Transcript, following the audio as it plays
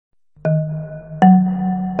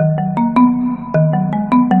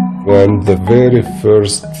And the very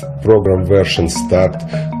first program version start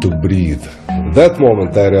to breathe. That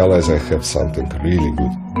moment I realize I have something really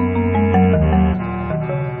good.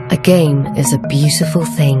 A game is a beautiful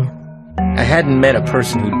thing. I hadn't met a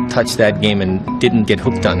person who touched that game and didn't get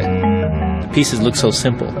hooked on it. The pieces look so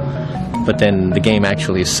simple, but then the game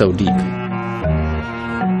actually is so deep.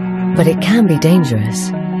 But it can be dangerous.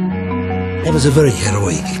 It was a very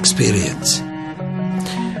heroic experience.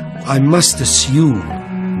 I must assume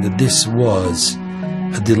that this was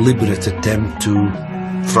a deliberate attempt to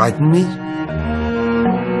frighten me.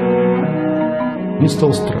 Мне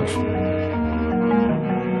стало страшно.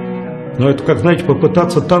 Но это как, знаете,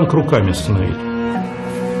 попытаться танк руками остановить.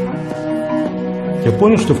 Я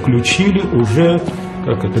понял, что включили уже,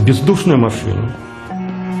 как это, бездушную машину.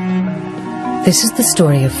 This is the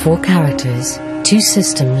story of 4 characters, 2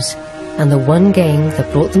 systems, and the one game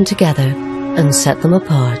that brought them together and set them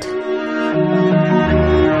apart.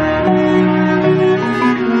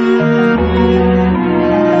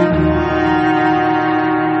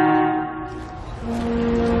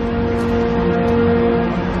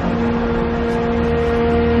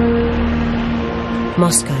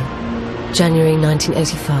 Moscow, January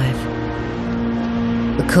 1985.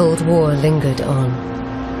 The Cold War lingered on.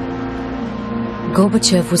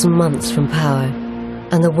 Gorbachev was months from power,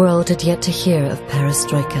 and the world had yet to hear of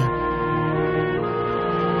perestroika.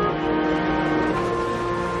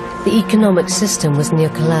 The economic system was near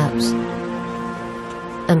collapse,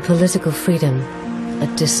 and political freedom a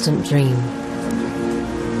distant dream.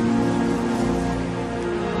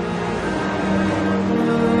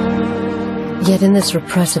 Yet in this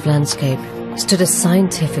repressive landscape stood a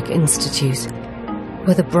scientific institute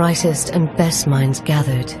where the brightest and best minds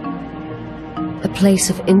gathered. A place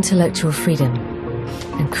of intellectual freedom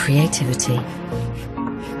and creativity.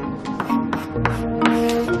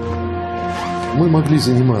 Мы могли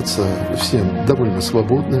заниматься всем довольно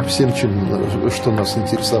свободно, всем, что нас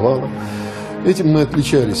интересовало. Этим мы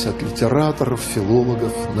отличались от литераторов,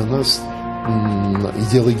 филологов. На нас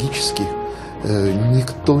идеологически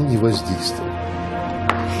никто не воздействовал.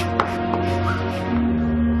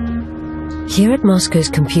 Here at Moscow's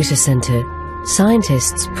computer center,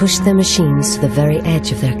 scientists pushed their machines to the very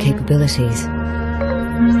edge of their capabilities.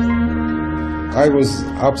 I was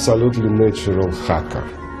absolutely natural hacker.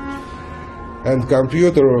 And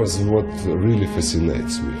computer was what really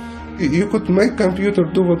fascinates me. You could make computer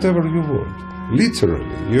do whatever you want. Literally.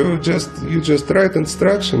 You just write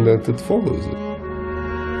instruction and it follows it.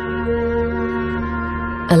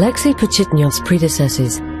 Alexei Pachitnyov's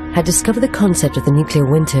predecessors had discovered the concept of the nuclear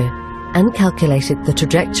winter and calculated the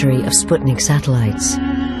trajectory of Sputnik satellites.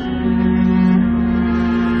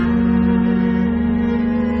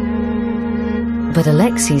 But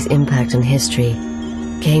Alexei's impact on history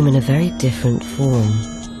came in a very different form.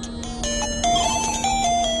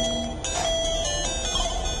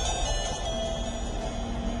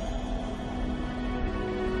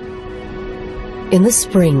 In the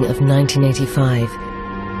spring of 1985,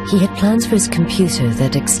 he had plans for his computer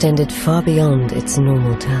that extended far beyond its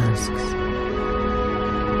normal tasks.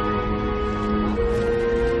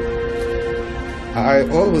 I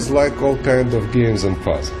always like all kinds of games and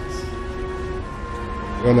puzzles.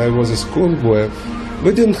 When I was a schoolboy,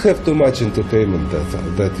 we didn't have too much entertainment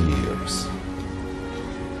that years.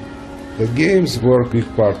 The games were a big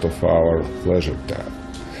part of our leisure time.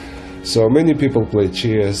 So many people play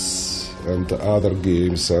chess and other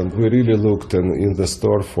games, and we really looked in the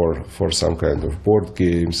store for some kind of board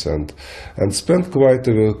games and spent quite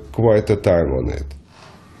a time on it.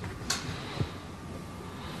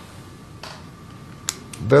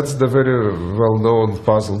 That's the very well-known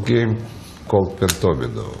puzzle game called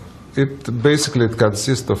Pentomino. It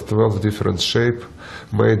consists of 12 different shapes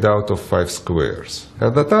made out of 5 squares.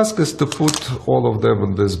 And the task is to put all of them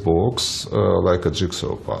in this box like a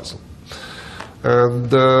jigsaw puzzle.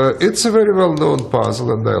 And it's a very well-known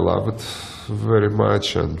puzzle, and I love it very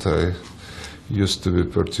much, and I used to be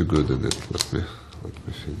pretty good in it. Let me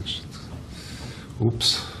finish it.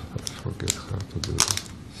 Oops, I forget how to do it.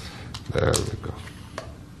 There we go.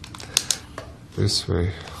 This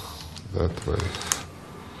way, that way.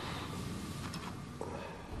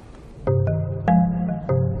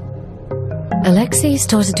 Alexei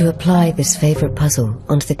started to apply this favorite puzzle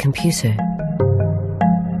onto the computer.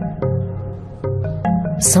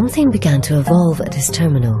 Something began to evolve at his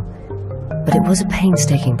terminal, but it was a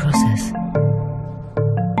painstaking process.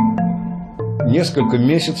 Несколько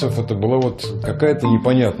месяцев это была вот какая-то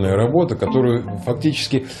непонятная работа, которую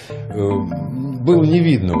фактически было не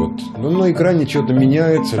видно. Вот. Но на экране что-то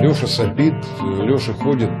меняется, Леша сопит, Леша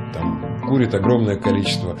ходит, там, курит огромное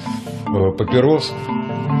количество папирос.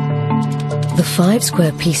 The 5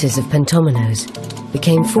 square pieces of pentominoes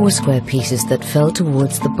became 4 square pieces that fell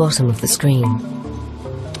towards the bottom of the screen.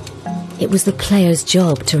 It was the player's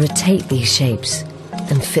job to rotate these shapes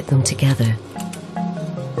and fit them together.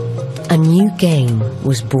 A new game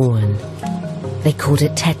was born. They called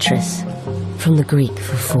it Tetris, from the Greek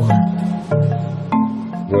for 4.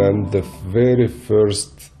 When the very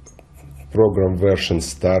first program version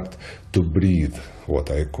start to breathe,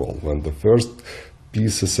 what I call, when the first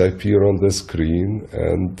pieces appear on the screen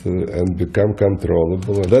and become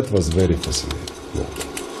controllable, that was very fascinating. Yeah.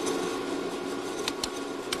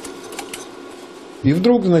 И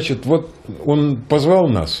вдруг, значит, вот он позвал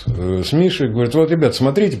нас с Мишей, говорит: вот, ребят,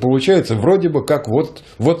 смотрите, получается вроде бы как вот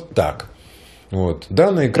так. Вот.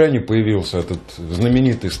 Да, на экране появился этот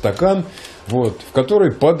знаменитый стакан, вот, в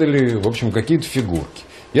который падали, в общем, какие-то фигурки.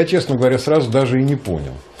 Я, честно говоря, сразу даже и не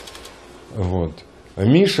понял. Вот. А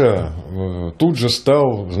Миша тут же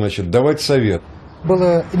стал, значит, давать совет.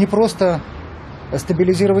 Было не просто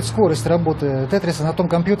стабилизировать скорость работы Тетриса на том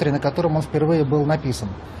компьютере, на котором он впервые был написан.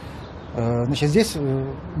 Значит, здесь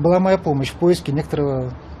была моя помощь в поиске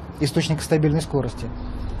некоторого источника стабильной скорости.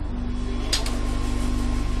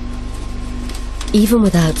 Even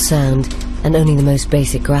without sound and only the most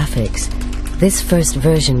basic graphics, this first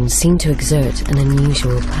version seemed to exert an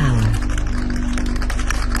unusual power.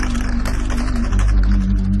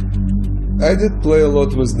 I did play a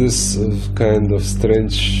lot with this kind of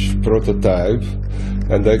strange prototype,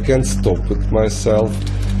 and I can't stop it myself.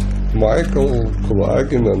 Michael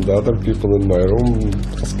Kulagin and other people in my room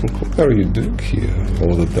asking, what are you doing here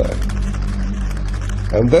all the time?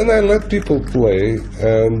 And then I let people play,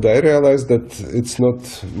 and I realized that it's not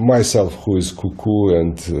myself who is cuckoo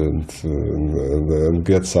and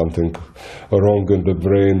get something wrong in the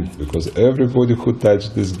brain, because everybody who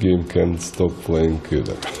touched this game can stop playing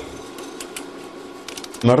either.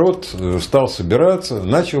 Народ стал собираться,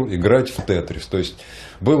 начал играть в Тетрис. То есть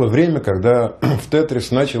было время, когда в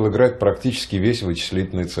Тетрис начал играть практически весь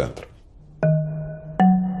вычислительный центр.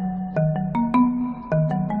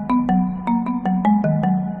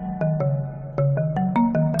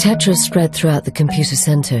 Tetris spread throughout the computer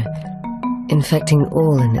center, infecting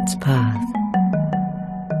all in its path.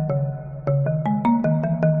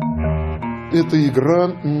 Эта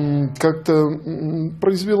игра как-то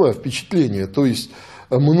произвела впечатление, то есть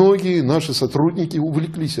многие наши сотрудники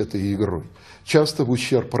увлеклись этой игрой, часто в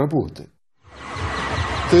ущерб работы.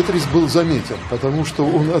 Тетрис был заметен, потому что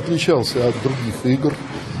он отличался от других игр,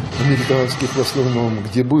 американских в основном,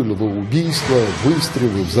 где были убийства,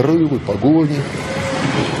 выстрелы, взрывы, погони.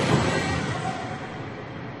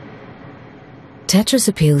 Tetris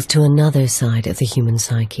appeals to another side of the human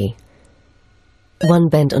psyche, one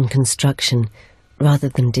bent on construction rather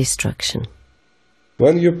than destruction.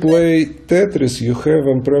 When you play Tetris, you have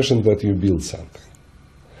the impression that you build something.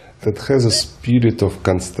 It has a spirit of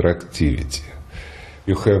constructivity.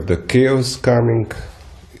 You have the chaos coming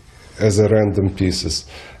as a random pieces,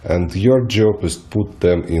 and your job is to put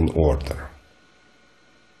them in order.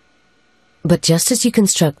 But just as you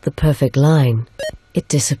construct the perfect line, it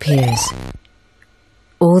disappears.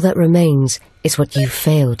 All that remains is what you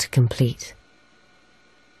fail to complete.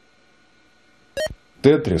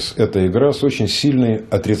 Тетрис – это игра с очень сильной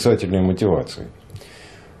отрицательной мотивацией.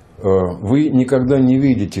 Вы никогда не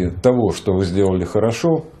видите того, что вы сделали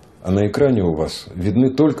хорошо, а на экране у вас видны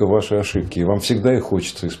только ваши ошибки, и вам всегда их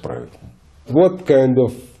хочется исправить. What kind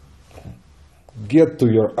of get to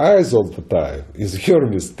your eyes all the time is your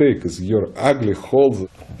mistake, is your ugly holes,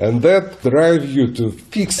 and that drive you to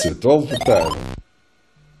fix it all the time.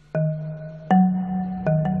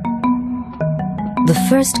 The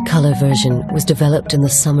first color version was developed in the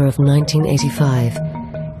summer of 1985,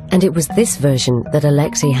 and it was this version that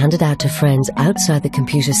Alexei handed out to friends outside the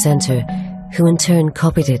computer center, who in turn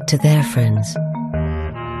copied it to their friends.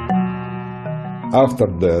 After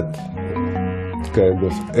that, kind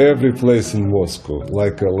of every place in Moscow,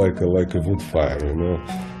 like a wood fire, you know.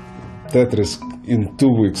 Tetris in 2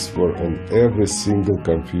 weeks were on every single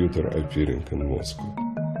computer appearing in Moscow.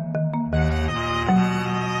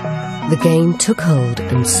 The game took hold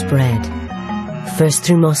and spread, first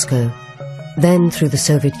through Moscow, then through the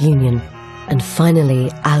Soviet Union, and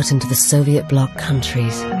finally out into the Soviet bloc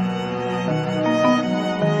countries.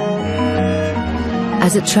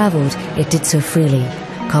 As it traveled, it did so freely,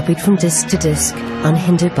 copied from disc to disc,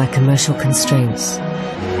 unhindered by commercial constraints.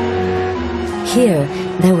 Here,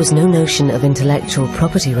 there was no notion of intellectual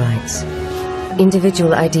property rights.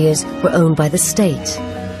 Individual ideas were owned by the state,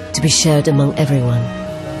 to be shared among everyone.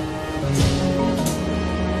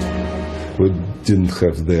 We didn't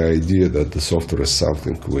have the idea that the software is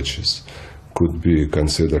something which is could be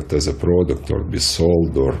considered as a product or be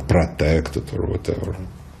sold or protected or whatever.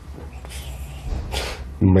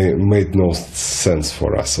 Made no sense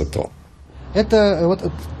for us at all. Это вот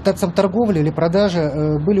торговля или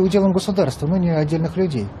продажа были уделом государства, но не отдельных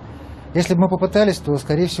людей. Если бы мы попытались, то,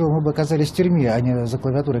 скорее всего, мы бы оказались в тюрьме, а не за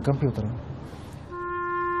клавиатурой компьютера.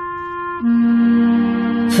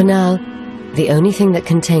 For now, the only thing that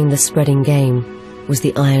contained the spreading game was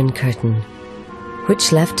the Iron Curtain,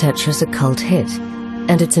 which left Tetris a cult hit,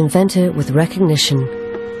 and its inventor with recognition,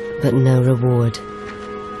 but no reward.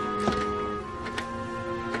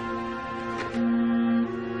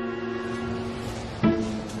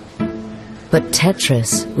 But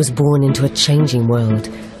Tetris was born into a changing world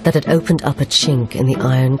that had opened up a chink in the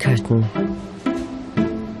Iron Curtain.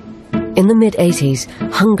 In the mid-80s,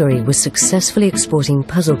 Hungary was successfully exporting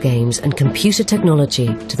puzzle games and computer technology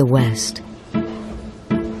to the West.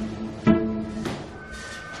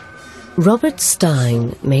 Robert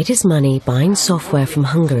Stein made his money buying software from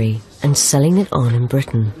Hungary and selling it on in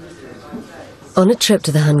Britain. On a trip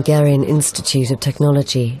to the Hungarian Institute of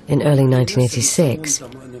Technology in early 1986,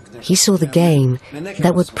 he saw the game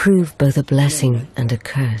that would prove both a blessing and a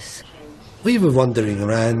curse. We were wandering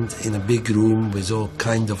around in a big room with all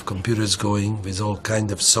kind of computers going, with all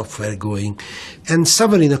kind of software going, and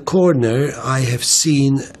somewhere in a corner I have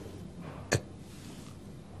seen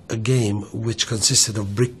a game which consisted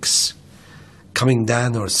of bricks coming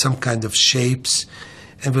down or some kind of shapes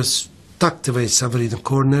and was tucked away somewhere in a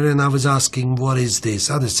corner, and I was asking, what is this?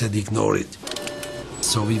 Others said, ignore it.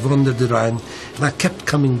 So we wandered around and I kept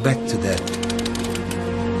coming back to that.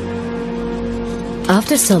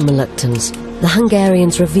 After some reluctance, the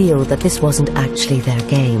Hungarians revealed that this wasn't actually their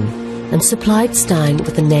game and supplied Stein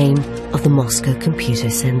with the name of the Moscow Computer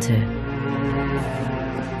Center.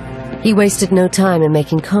 He wasted no time in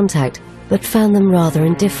making contact, but found them rather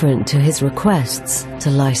indifferent to his requests to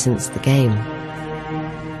license the game.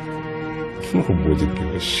 Nobody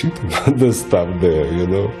give a shit about the stuff there, you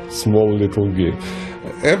know, small little game.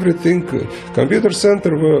 Everything, Computer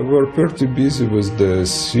Center were pretty busy with the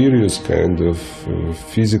serious kind of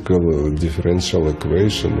physical differential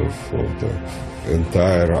equation of the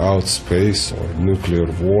entire outspace or nuclear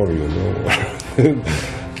war, you know.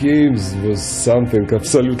 Games was something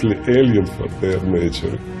absolutely alien for their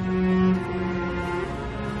nature.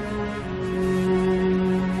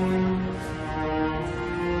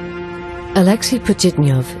 Alexei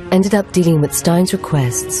Pujitnyov ended up dealing with Stein's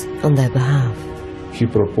requests on their behalf. He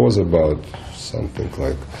proposed about something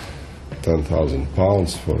like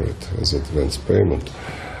 £10,000 for it as advance payment.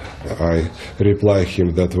 I replied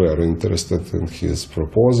him that we are interested in his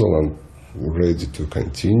proposal and ready to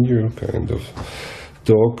continue, kind of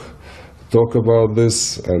talk about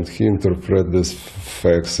this, and he interpreted this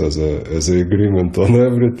facts as an agreement on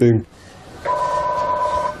everything.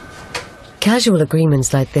 Casual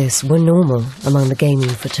agreements like this were normal among the gaming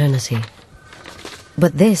fraternity.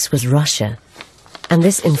 But this was Russia, and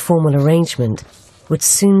this informal arrangement would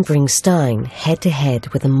soon bring Stein head-to-head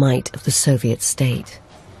with the might of the Soviet state.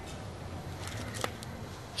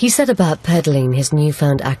 He set about peddling his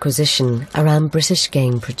newfound acquisition around British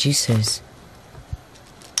game producers.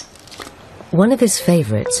 One of his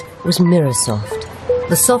favourites was Mirrorsoft,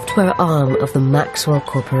 the software arm of the Maxwell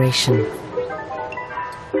Corporation.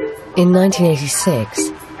 In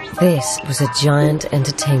 1986, this was a giant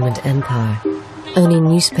entertainment empire, owning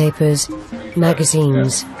newspapers,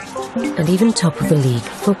 magazines, and even top-of-the-league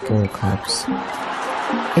football clubs.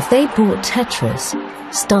 If they bought Tetris,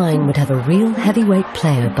 Stein would have a real heavyweight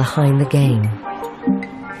player behind the game.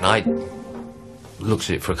 I looked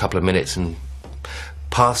at it for a couple of minutes and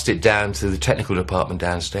passed it down to the technical department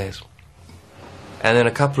downstairs. And then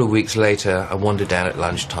a couple of weeks later, I wandered down at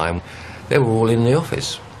lunchtime. They were all in the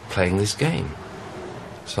office playing this game.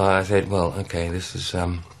 So I said, well, okay, this is,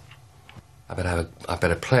 I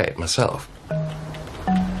better play it myself.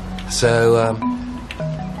 So,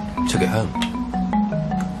 took it home.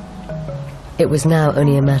 It was now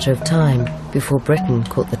only a matter of time before Britain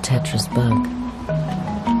caught the Tetris bug.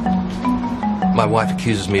 My wife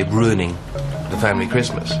accuses me of ruining the family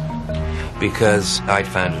Christmas because I'd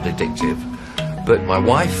found it addictive. But my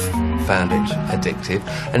wife found it addictive,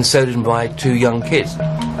 and so did my two young kids.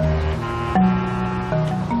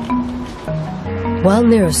 While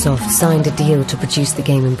Mirrorsoft signed a deal to produce the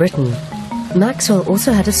game in Britain, Maxwell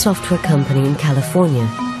also had a software company in California,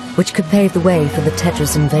 which could pave the way for the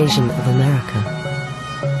Tetris invasion of America.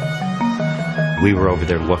 We were over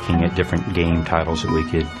there looking at different game titles that we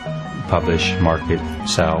could publish, market,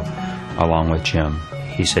 sell, along with Jim.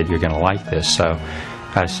 He said, you're going to like this. So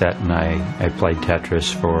I sat and I played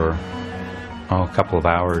Tetris for a couple of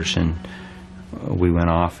hours, and we went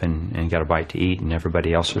off and got a bite to eat, and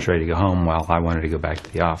everybody else was ready to go home while I wanted to go back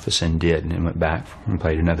to the office, and did, and went back and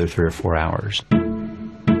played another 3 or 4 hours.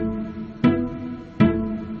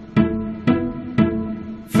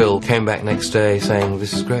 Phil came back next day saying,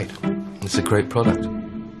 "This is great. It's a great product."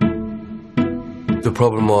 The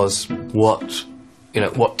problem was, what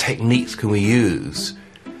techniques can we use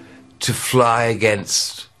to fly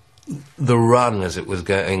against the run, as it was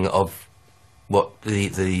going, of what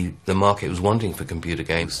the market was wanting for computer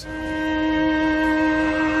games.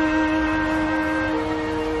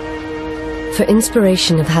 For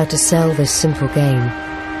inspiration of how to sell this simple game,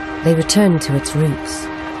 they returned to its roots.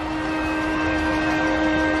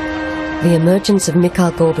 The emergence of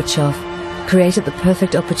Mikhail Gorbachev created the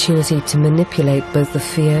perfect opportunity to manipulate both the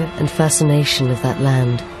fear and fascination of that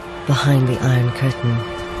land behind the Iron Curtain.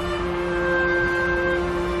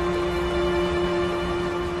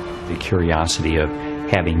 The curiosity of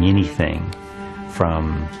having anything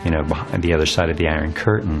from, behind the other side of the Iron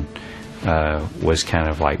Curtain was kind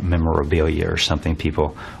of like memorabilia or something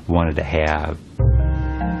people wanted to have.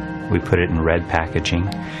 We put it in red packaging,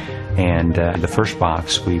 and the first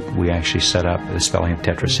box we actually set up the spelling of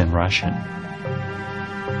Tetris in Russian.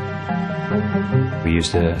 We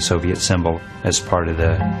used a Soviet symbol as part of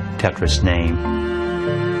the Tetris name.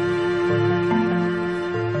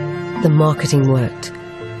 The marketing worked,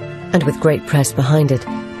 and with great press behind it,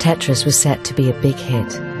 Tetris was set to be a big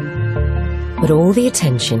hit. But all the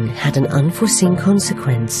attention had an unforeseen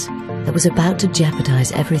consequence that was about to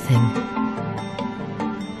jeopardize everything.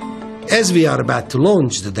 As we are about to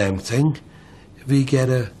launch the damn thing, we get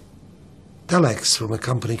a telex from a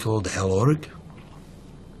company called Elorg,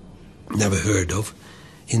 never heard of,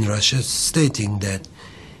 in Russia, stating that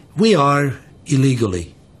we are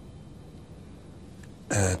illegally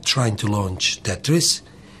trying to launch Tetris,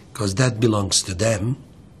 because that belongs to them,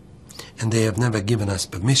 and they have never given us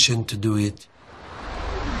permission to do it.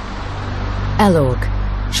 Elorg,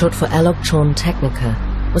 short for Electron Technica,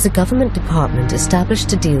 was a government department established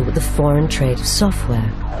to deal with the foreign trade of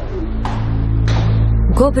software.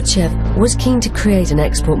 Gorbachev was keen to create an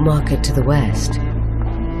export market to the West,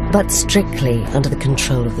 but strictly under the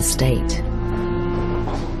control of the state.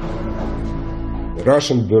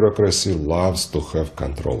 Russian bureaucracy loves to have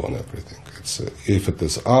control on everything. If it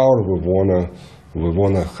is our, we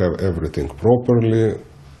wanna have everything properly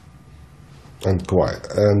and quiet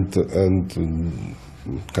and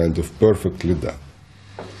kind of perfectly done.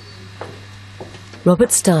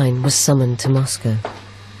 Robert Stein was summoned to Moscow.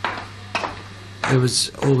 There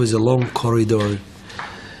was always a long corridor,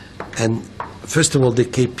 and first of all they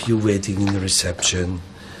keep you waiting in the reception.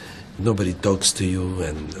 Nobody talks to you,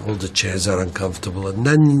 and all the chairs are uncomfortable, and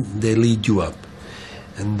then they lead you up,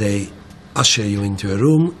 and they usher you into a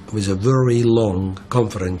room with a very long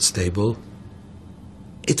conference table.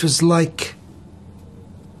 It was like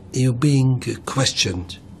you being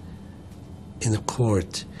questioned in a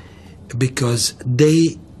court, because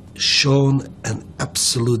they shown an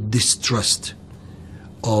absolute distrust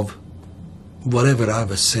of whatever I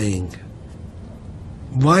was saying.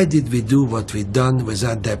 Why did we do what we done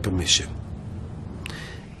without their permission?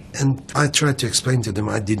 And I tried to explain to them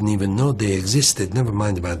I didn't even know they existed, never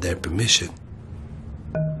mind about their permission.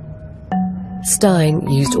 Stein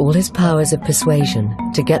used all his powers of persuasion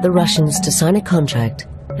to get the Russians to sign a contract,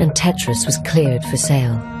 and Tetris was cleared for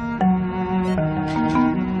sale.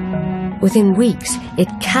 Within weeks, it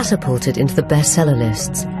catapulted into the bestseller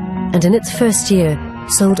lists, and in its first year,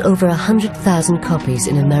 sold over 100,000 copies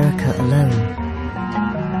in America alone.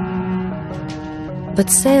 But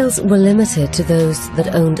sales were limited to those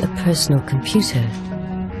that owned a personal computer.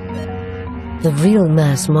 The real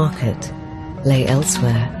mass market lay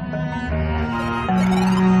elsewhere.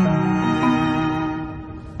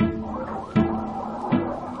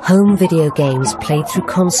 Home video games played through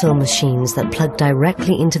console machines that plugged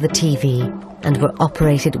directly into the TV and were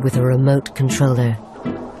operated with a remote controller.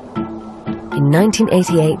 In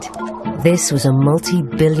 1988, this was a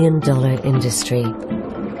multi-billion-dollar industry.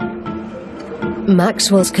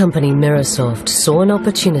 Maxwell's company Mirrorsoft saw an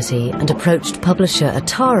opportunity and approached publisher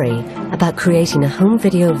Atari about creating a home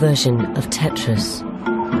video version of Tetris.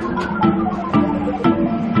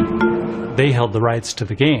 They held the rights to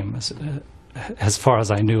the game, as far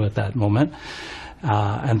as I knew at that moment,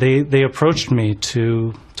 and they approached me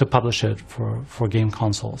to publish it for game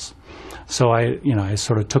consoles. So I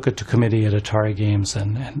sort of took it to committee at Atari Games,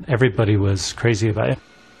 and everybody was crazy about it.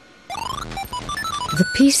 The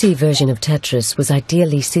PC version of Tetris was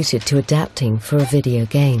ideally suited to adapting for a video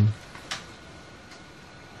game.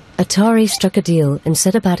 Atari struck a deal and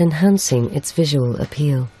set about enhancing its visual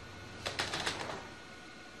appeal.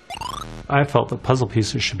 I felt that puzzle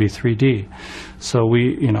pieces should be 3D. So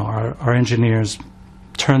our engineers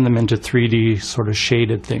turned them into 3D sort of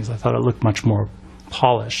shaded things. I thought it looked much more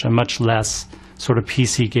polished and much less sort of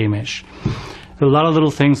PC game-ish. There are a lot of little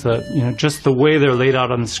things that, just the way they're laid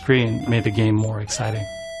out on the screen made the game more exciting.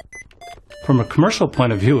 From a commercial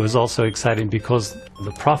point of view, it was also exciting because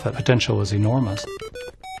the profit potential was enormous.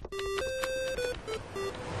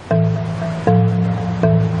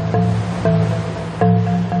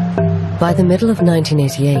 By the middle of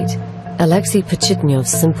 1988, Alexei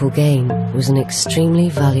Pachitnyov's simple game was an extremely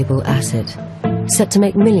valuable asset, set to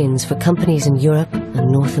make millions for companies in Europe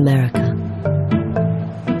and North America.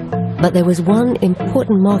 But there was one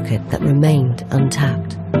important market that remained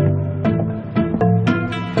untapped.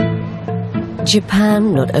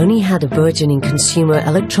 Japan not only had a burgeoning consumer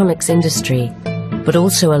electronics industry, but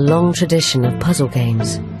also a long tradition of puzzle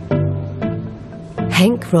games.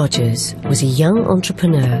 Henk Rogers was a young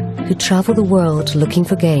entrepreneur who traveled the world looking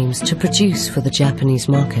for games to produce for the Japanese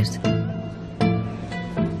market.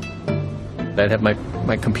 I'd have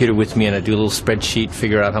my computer with me and I'd do a little spreadsheet,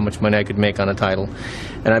 figure out how much money I could make on a title,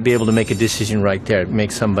 and I'd be able to make a decision right there,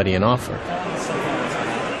 make somebody an offer.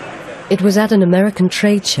 It was at an American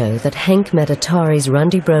trade show that Henk met Atari's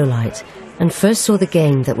Randy Brolight and first saw the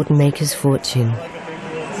game that would make his fortune.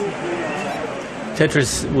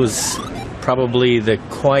 Tetris was probably the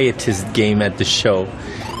quietest game at the show.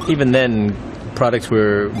 Even then, products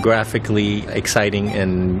were graphically exciting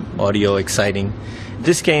and audio exciting.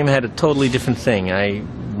 This game had a totally different thing. I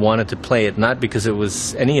wanted to play it not because it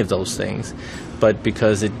was any of those things, but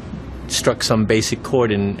because it struck some basic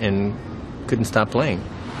chord and couldn't stop playing.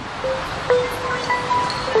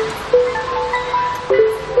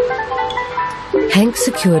 Henk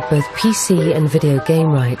secured both PC and video game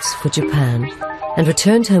rights for Japan and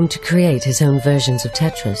returned home to create his own versions of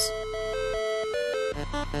Tetris.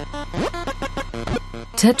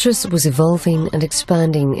 Tetris was evolving and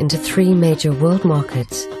expanding into 3 major world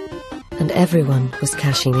markets, and everyone was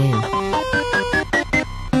cashing in.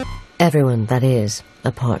 Everyone, that is,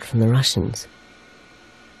 apart from the Russians.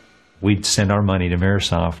 We'd send our money to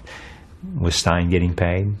Microsoft. Was Stein getting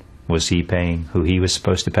paid? Was he paying who he was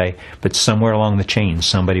supposed to pay? But somewhere along the chain,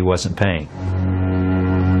 somebody wasn't paying.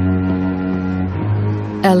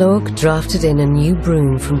 Elorg drafted in a new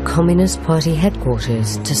broom from Communist Party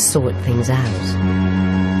headquarters to sort things out.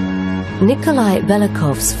 Nikolai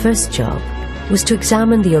Belakov's first job was to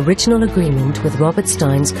examine the original agreement with Robert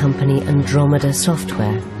Stein's company Andromeda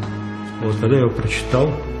Software. Вот когда я его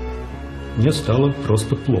прочитал, мне стало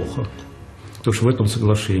просто плохо. Потому что в этом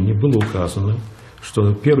соглашении было указано,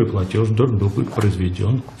 что первый платеж должен был быть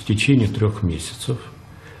произведен в течение 3 месяцев.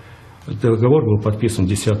 Договор был подписан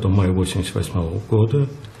 10 мая 1988 года,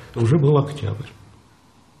 уже был октябрь.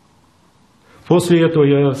 После этого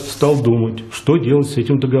я стал думать, что делать с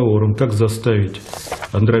этим договором, как заставить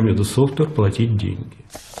Andromeda Software платить деньги.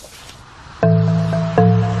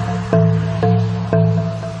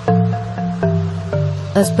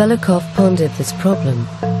 As Belakov pondered this problem,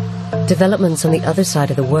 developments on the other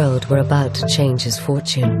side of the world were about to change his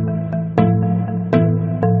fortune.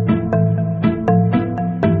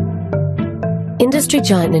 Industry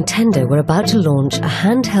giant Nintendo were about to launch a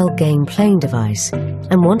handheld game playing device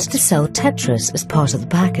and wanted to sell Tetris as part of the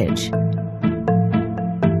package.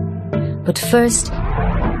 But first,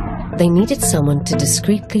 they needed someone to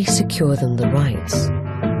discreetly secure them the rights.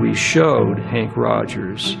 We showed Henk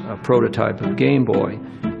Rogers a prototype of Game Boy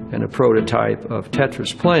and a prototype of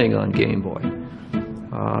Tetris playing on Game Boy.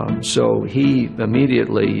 So he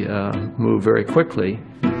immediately moved very quickly.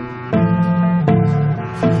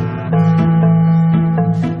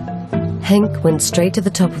 Henk went straight to the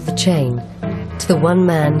top of the chain, to the one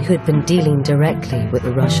man who had been dealing directly with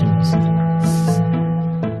the Russians.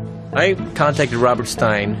 I contacted Robert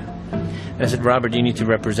Stein and I said, Robert, you need to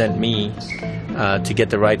represent me to get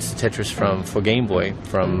the rights to Tetris for Game Boy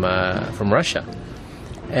from Russia.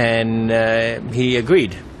 And he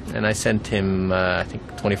agreed, and I sent him, I think,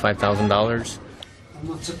 $25,000. I'm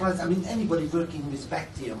not surprised. I mean, anybody working with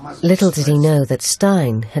Bactia must... Little did he know that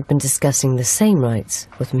Stein had been discussing the same rights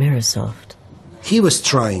with Microsoft. He was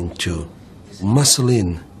trying to muscle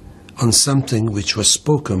in on something which was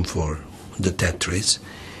spoken for, the Tetris.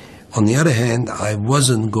 On the other hand, I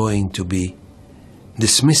wasn't going to be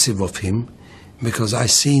dismissive of him because I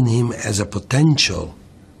seen him as a potential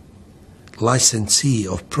licensee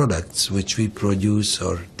of products which we produce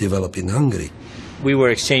or develop in Hungary. We were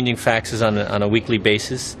exchanging faxes on a weekly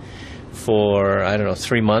basis for,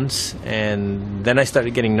 3 months, and then I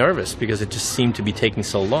started getting nervous because it just seemed to be taking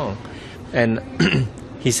so long. And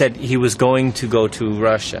he said he was going to go to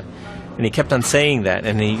Russia, And he kept on saying that,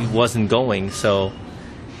 and he wasn't going, so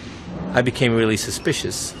I became really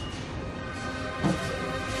suspicious.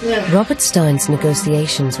 Robert Stein's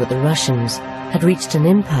negotiations with the Russians had reached an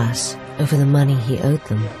impasse over the money he owed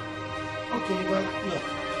them.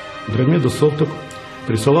 Дромеда Солток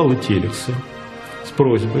присылала телексы с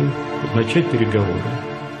просьбой начать переговоры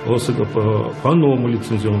по новому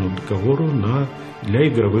лицензионному договору для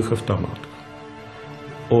игровых автоматов.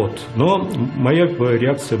 Но моя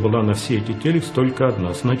реакция была на все эти телексы только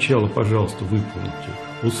одна. Сначала, пожалуйста, выполните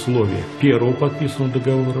условия первого подписанного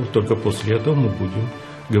договора, только после этого мы будем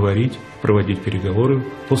говорить, проводить переговоры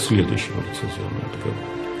по следующему лицензионному договору.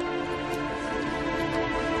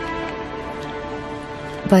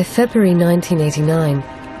 By February 1989,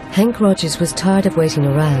 Hank Rogers was tired of waiting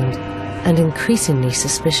around and increasingly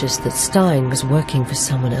suspicious that Stein was working for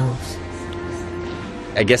someone else.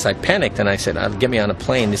 I guess I panicked and I said, get me on a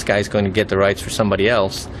plane, this guy's going to get the rights for somebody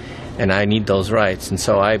else and I need those rights. And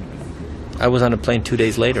so I was on a plane 2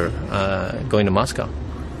 days later, going to Moscow.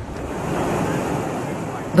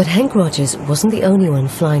 But Hank Rogers wasn't the only one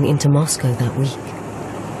flying into Moscow that week.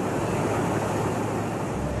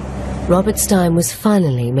 Robert Stein was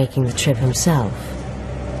finally making the trip himself.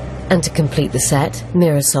 And to complete the set,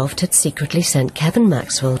 Mirasoft had secretly sent Kevin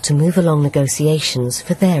Maxwell to move along negotiations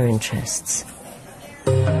for their interests.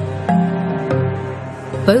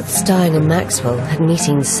 Both Stein and Maxwell had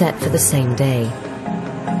meetings set for the same day.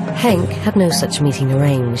 Hank had no such meeting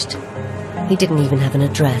arranged. He didn't even have an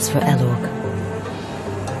address for Elorg.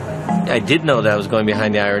 I did know that I was going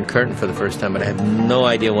behind the Iron Curtain for the first time, but I had no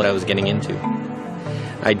idea what I was getting into.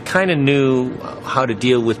 I kind of knew how to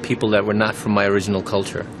deal with people that were not from my original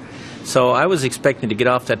culture. So I was expecting to get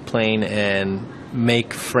off that plane and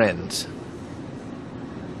make friends.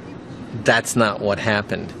 That's not what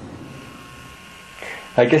happened.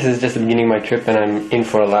 I guess it's just the beginning of my trip and I'm in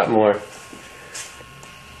for a lot more.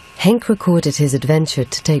 Hank recorded his adventure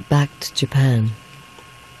to take back to Japan.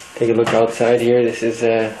 Take a look outside here. This is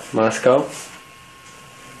Moscow.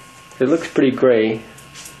 It looks pretty gray.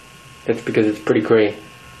 That's because it's pretty gray.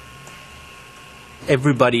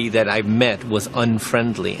 Everybody that I met was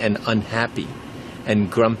unfriendly and unhappy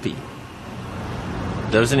and grumpy.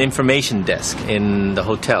 There was an information desk in the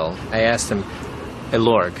hotel. I asked them,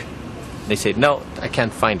 Elorg. They said, no, I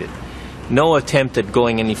can't find it. No attempt at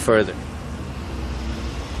going any further.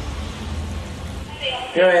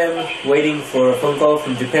 Here I am, waiting for a phone call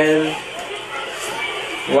from Japan,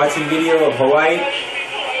 watching video of Hawaii,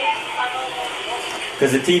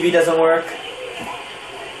 because the TV doesn't work,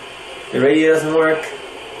 the radio doesn't work.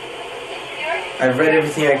 I've read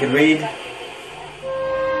everything I could read.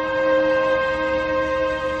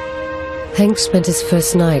 Hank spent his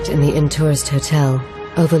first night in the Intourist Hotel,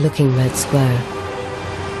 overlooking Red Square,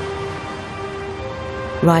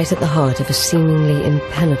 right at the heart of a seemingly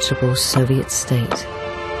impenetrable Soviet state.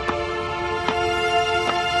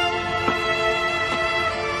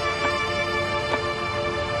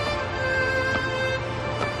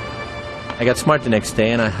 I got smart the next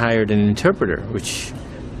day and I hired an interpreter, which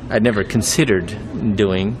I'd never considered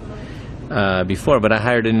doing before, but I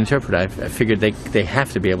hired an interpreter. I figured they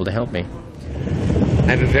have to be able to help me.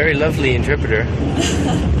 I have a very lovely interpreter.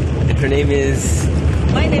 Her name is...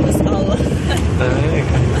 My name is Allah.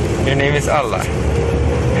 Your name is Allah.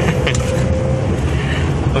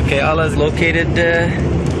 Okay, Allah's located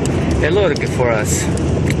Elorg for us.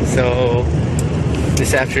 So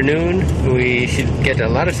this afternoon we should get a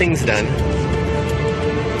lot of things done.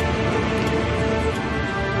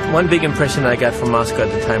 One big impression I got from Moscow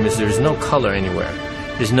at the time is there's no color anywhere.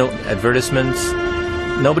 There's no advertisements.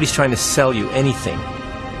 Nobody's trying to sell you anything.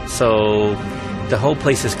 So the whole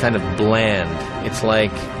place is kind of bland. It's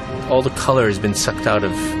like all the color has been sucked out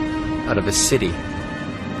of a city.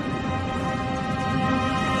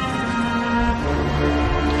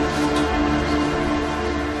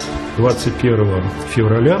 «21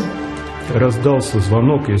 февраля раздался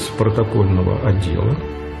звонок из протокольного отдела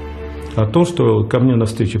о том, что ко мне на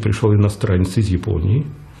встречу пришел иностранец из Японии.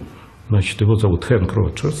 Значит, его зовут Хэнк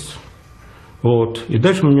Роджерс. И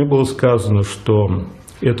дальше мне было сказано, что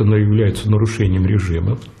это является нарушением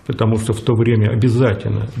режима, потому что в то время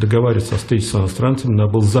обязательно договариваться о встрече с иностранцами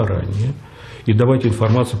надо было заранее и давать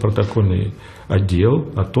информацию в протокольный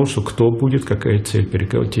отдел о том, что кто будет, какая цель,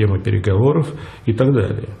 тема переговоров и так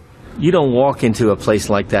далее. You don't walk into a place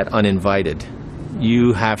like that uninvited.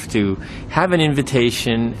 You have to have an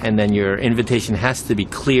invitation, and then your invitation has to be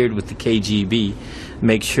cleared with the KGB.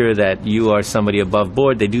 Make sure that you are somebody above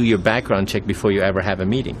board. They do your background check before you ever have a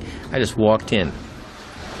meeting. I just walked in.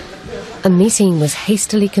 A meeting was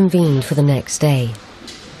hastily convened for the next day.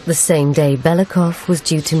 the same day Belikov was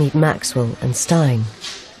due to meet Maxwell and Stein.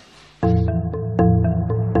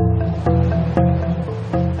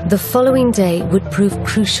 The following day would prove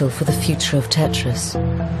crucial for the future of Tetris.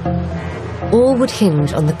 All would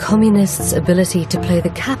hinge on the communists' ability to play the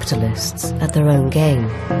capitalists at their own game.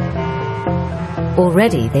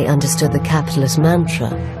 Already they understood the capitalist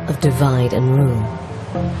mantra of divide and rule.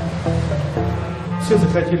 Все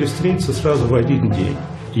захотели встретиться сразу в один день.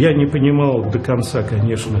 Я не понимал до конца,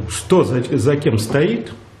 конечно, что за кем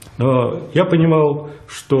стоит, но я понимал,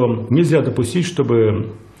 что нельзя допустить,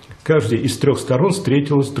 чтобы каждая из трех сторон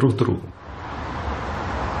встретилась друг с другом.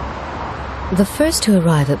 The first to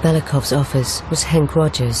arrive at Belikov's office was Hank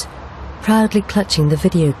Rogers, proudly clutching the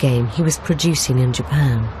video game he was producing in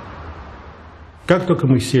Japan. Как только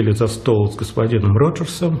мы сели за стол с господином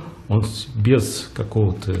Роджерсом, он без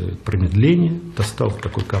какого-то промедления достал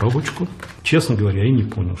такую коробочку. Честно говоря, я не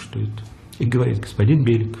понял, что это. И говорит: господин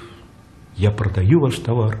Беликов, я продаю ваш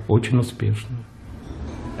товар очень успешно.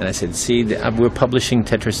 And I said, see, we're publishing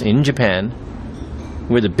Tetris in Japan.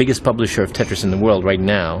 We're the biggest publisher of Tetris in the world right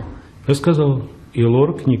now. Я сказал: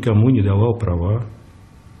 Elorg никому не давал права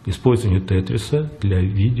использования Тетриса для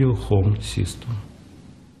видео Home System.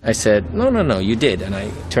 I said, no, you did. And I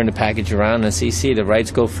turned the package around and see, the rights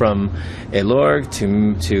go from Elorg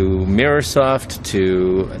to Mirrorsoft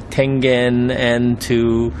to Tengen and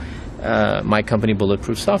to my company,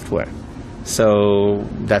 Bulletproof Software. So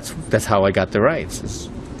that's how I got the rights.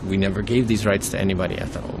 We never gave these rights to anybody. I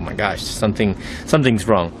thought, oh my gosh, something's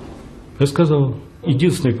wrong. Я сказал,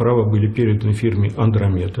 единственные права были переданы фирме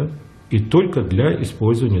Андромеда и только для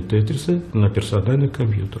использования Тетриса на персональных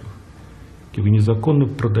компьютерах. И вы незаконно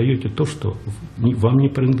продаете то, что вам не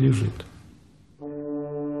принадлежит.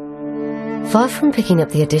 Far from picking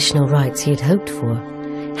up the additional rights he had hoped for,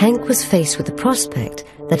 Hank was faced with the prospect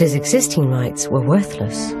that his existing rights were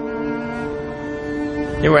worthless.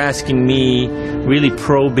 They were asking me really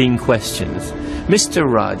probing questions. Mr.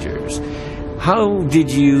 Rogers,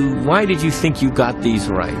 why did you think you got these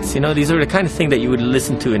rights? You know, these are the kind of thing that you would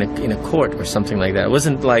listen to in a court or something like that. It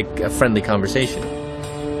wasn't like a friendly conversation.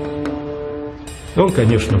 Он,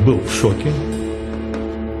 конечно, был в шоке.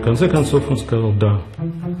 В конце концов он сказал: да,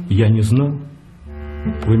 я не знал.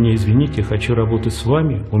 Вы меня извините, хочу работать с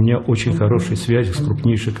вами. У меня очень хорошие связи с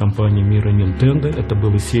крупнейшей компанией мира Nintendo. Это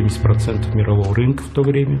было 70% мирового рынка в то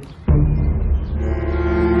время.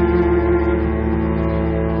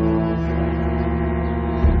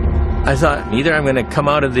 I thought, either I'm going to come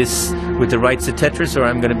out of this with the rights to Tetris or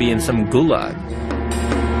I'm going to be in some gulag.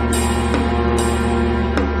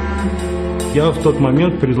 Я в тот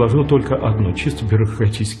момент предложил только одно, чисто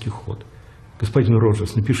бюрократический ход. Господин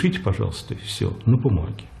Роджерс, напишите, пожалуйста, все на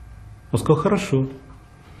бумаге. Он сказал: хорошо.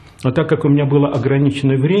 А так как у меня было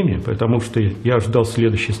ограниченное время, потому что я ждал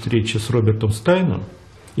следующей встречи с Робертом Стайном,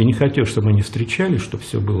 и не хотел, чтобы они встречались, чтобы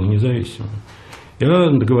все было независимо, я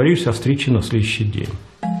договорился о встрече на следующий день.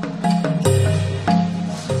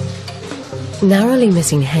 Narrowly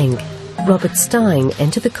missing Hank, Robert Stein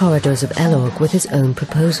entered the corridors of Elorg with his own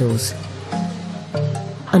proposals,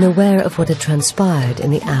 unaware of what had transpired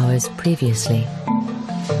in the hours previously.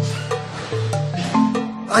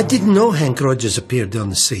 I didn't know Hank Rogers appeared on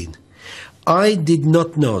the scene. I did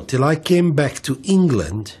not know till I came back to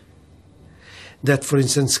England that, for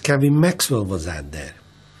instance, Kevin Maxwell was out there.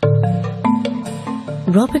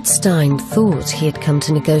 Robert Stein thought he had come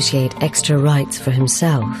to negotiate extra rights for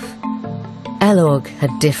himself. Elorg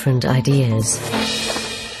had different ideas.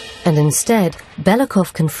 And instead,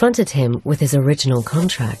 Belikov confronted him with his original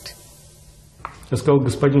contract. Я сказал: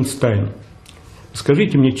 господин Стайн,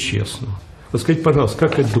 скажите мне честно, вот скажите, пожалуйста,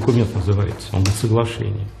 как этот документ называется? Он говорит: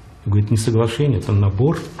 соглашение. Он говорит: не соглашение, это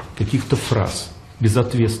набор каких-то фраз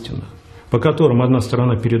безответственных, по которым одна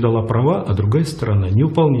сторона передала права, а другая сторона не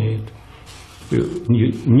выполняет,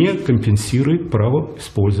 не компенсирует право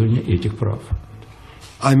использования этих прав.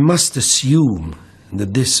 I must assume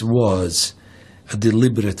that this was a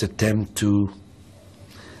deliberate attempt to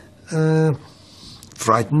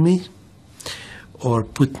frighten me or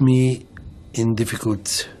put me in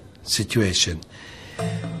difficult situation.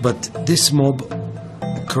 But this mob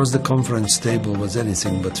across the conference table was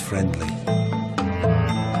anything but friendly.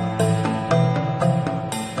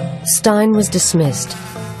 Stein was dismissed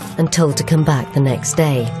and told to come back the next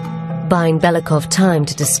day, buying Belikov time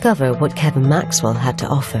to discover what Kevin Maxwell had to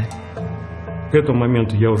offer. К этому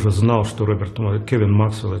моменту я уже знал, что Кевин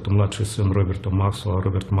Максвелл – это младший сын Роберта Максвелла. А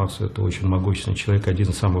Роберт Максвелл – это очень могущественный человек, один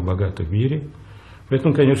из самых богатых в мире.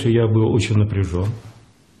 Поэтому, конечно, я был очень напряжен.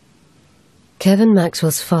 Kevin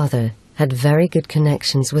Maxwell's father had very good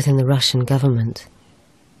connections within the Russian government.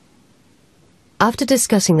 After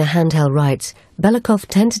discussing the handheld rights, Belikov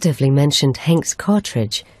tentatively mentioned Henk's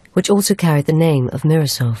cartridge, which also carried the name of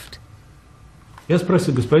Microsoft. Я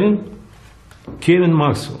спросил: господин Кевин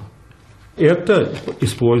Максвелл, это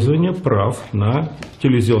использование прав на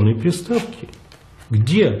телевизионные приставки.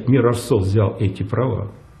 Где Microsoft взял эти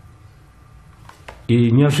права? И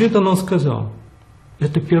неожиданно он сказал: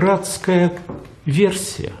 это пиратская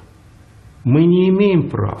версия. Мы не имеем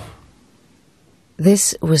прав.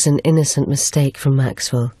 This was an innocent mistake from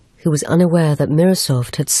Maxwell, who was unaware that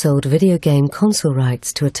Microsoft had sold video game console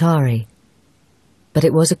rights to Atari. But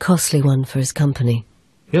it was a costly one for his company.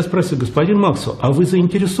 Я спросил: господин Максвелл, а вы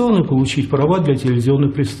заинтересованы получить права для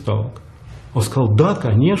телевизионных приставок? Он сказал: да,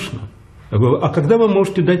 конечно. Я говорю: а когда вы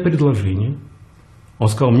можете дать предложение? Он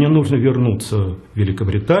сказал: мне нужно вернуться в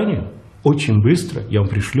Великобританию. Очень быстро я вам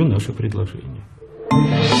пришлю наше предложение.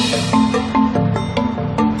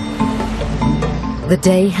 The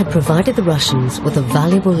day had provided the Russians with a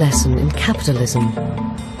valuable lesson in capitalism,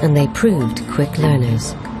 and they proved quick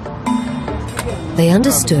learners. They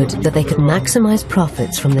understood that they could maximize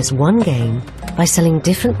profits from this one game by selling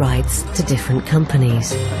different rights to different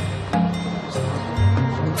companies.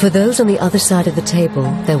 For those on the other side of the table,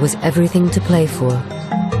 there was everything to play for,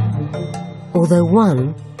 although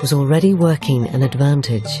one was already working an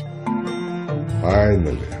advantage.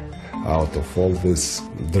 Finally, out of all this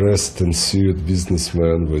dressed and suit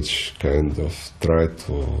businessmen which kind of tried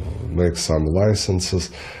to make some licenses,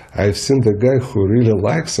 I've seen the guy who really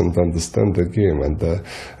likes and understands the game,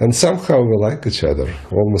 and somehow we like each other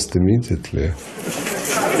almost immediately.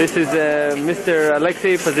 This is Mr.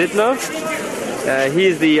 Alexei Pozitnov. He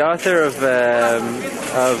is the author of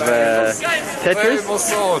Tetris.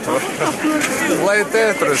 Play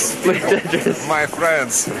Tetris. Play Tetris. My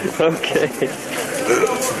friends. Okay.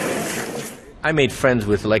 I made friends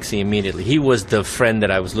with Alexei immediately. He was the friend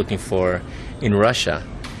that I was looking for in Russia.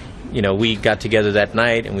 You know, we got together that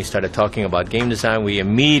night and we started talking about game design. We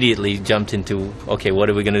immediately jumped into, okay,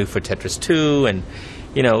 what are we going to do for Tetris 2? And,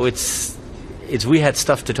 you know, we had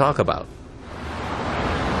stuff to talk about.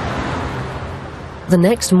 The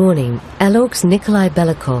next morning, Elorg's Nikolai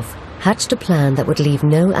Belikov hatched a plan that would leave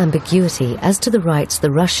no ambiguity as to the rights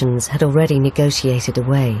the Russians had already negotiated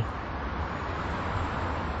away.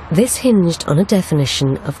 This hinged on a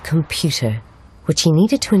definition of computer, which he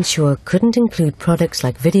needed to ensure couldn't include products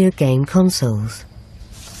like video game consoles.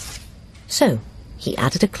 So, he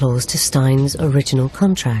added a clause to Stein's original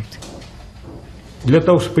contract. Для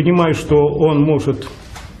того, чтобы понимать, что он может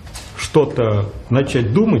что-то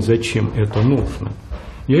начать думать, зачем это нужно,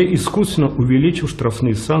 я искусственно увеличил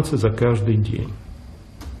штрафные санкции за каждый день.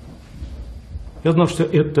 Я знал, что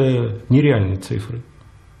это нереальные цифры,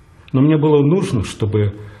 но мне было нужно,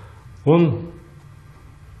 чтобы он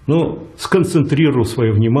сконцентрировал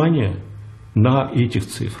свое внимание на этих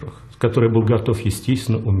цифрах, которые был готов,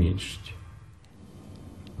 естественно, уменьшить.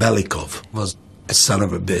 Belikov was a son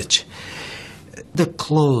of a bitch. The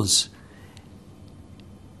clause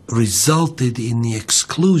resulted in the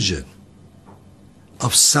exclusion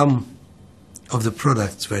of some of the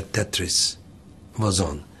products where Tetris was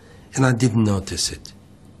on, and I didn't notice it,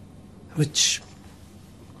 which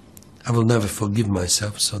I will never forgive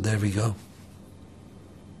myself, so there we go.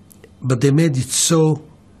 But they made it so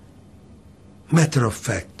matter of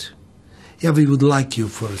fact. Yeah, we would like you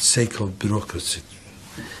for the sake of bureaucracy.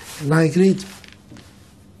 And I agreed,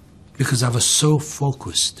 because I was so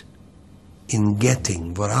focused in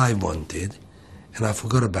getting what I wanted, and I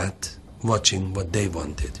forgot about watching what they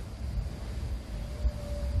wanted.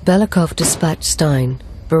 Belikov dispatched Stein,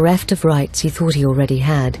 bereft of rights he thought he already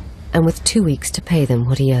had, and with 2 weeks to pay them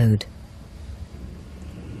what he owed.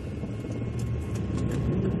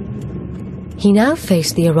 He now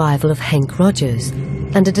faced the arrival of Henk Rogers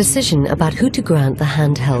and a decision about who to grant the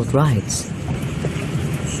handheld rights.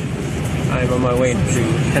 I'm on my way to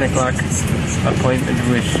 10 o'clock appointment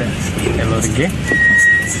with Elorg.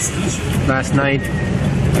 Last night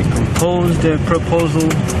I proposed a proposal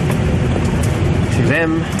to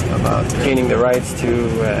them about gaining the rights to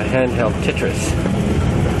handheld Tetris.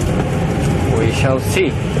 We shall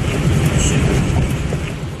see.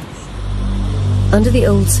 Under the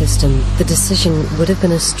old system, the decision would have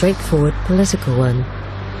been a straightforward political one.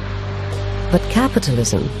 But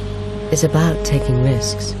capitalism is about taking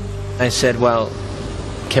risks. I said, well,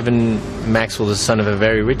 Kevin Maxwell is the son of a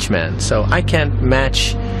very rich man, so I can't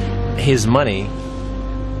match his money,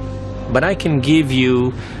 but I can give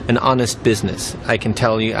you an honest business. I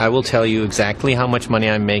will tell you exactly how much money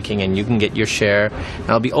I'm making, and you can get your share, and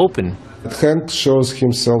I'll be open. Hank shows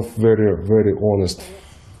himself very, very honest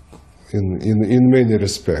in many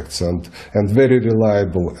respects, and very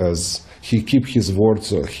reliable as he kept his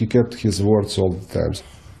words all the time.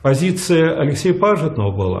 Позиция Алексея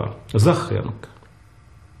Пажетного была за Хэнк,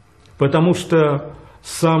 потому что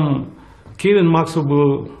сам Кевин Максвелл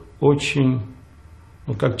был очень,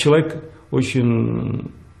 как человек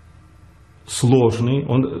очень сложный,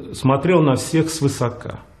 он смотрел на всех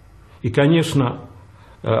свысока. И, конечно,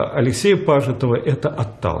 Алексея Пажетова это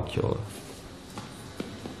отталкивало.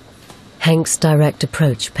 Hank's direct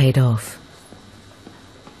approach paid off.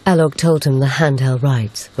 Elorg told him the handheld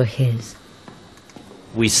rights were his.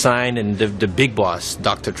 We signed, and the big boss,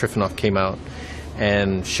 Dr. Trifonov, came out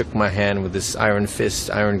and shook my hand with this iron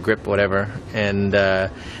fist, iron grip, whatever, and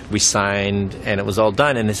we signed, and it was all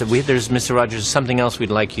done. And they said, "There's Mr. Rogers, something else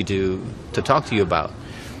we'd like you to talk to you about.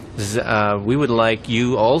 We would like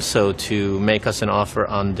you also to make us an offer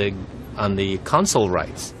on the console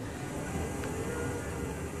rights."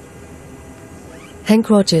 Hank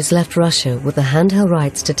Rogers left Russia with the handheld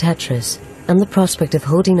rights to Tetris and the prospect of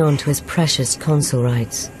holding on to his precious console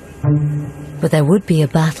rights. But there would be a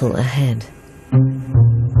battle ahead.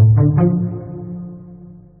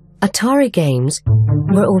 Atari Games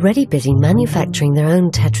were already busy manufacturing their own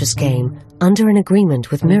Tetris game under an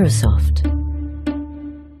agreement with Microsoft.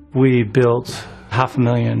 We built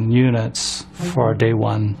 500,000 units for our day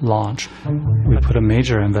one launch. We put a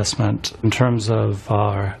major investment in terms of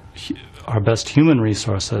our best human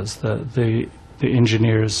resources, the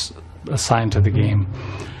engineers assigned to the game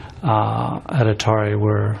at Atari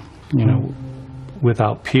were,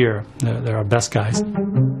 without peer. They're our best guys.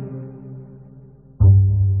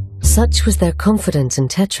 Such was their confidence in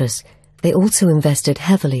Tetris, they also invested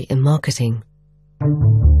heavily in marketing.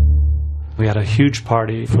 We had a huge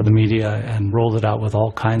party for the media and rolled it out with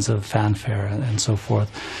all kinds of fanfare and so forth.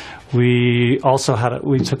 We also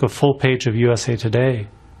we took a full page of USA Today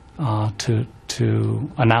to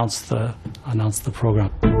announce the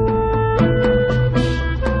program.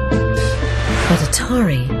 But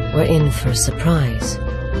Atari were in for a surprise.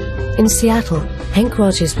 In Seattle, Hank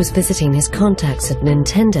Rogers was visiting his contacts at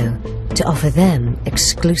Nintendo to offer them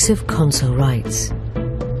exclusive console rights.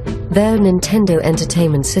 Their Nintendo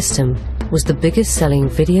Entertainment System was the biggest selling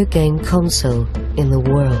video game console in the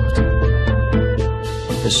world.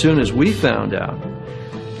 As soon as we found out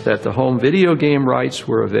that the home video game rights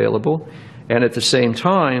were available, and at the same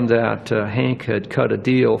time that Hank had cut a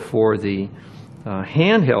deal for the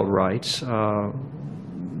handheld rights,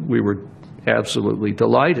 we were absolutely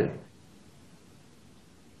delighted.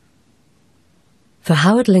 For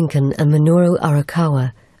Howard Lincoln and Minoru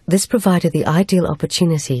Arakawa, this provided the ideal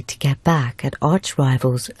opportunity to get back at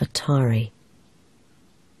arch-rivals Atari.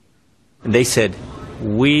 They said,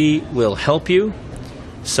 "We will help you,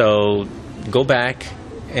 so go back,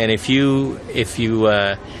 and if you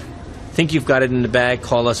think you've got it in the bag,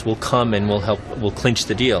 call us, we'll come and we'll clinch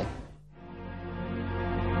the deal."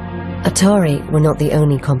 Atari were not the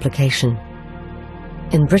only complication.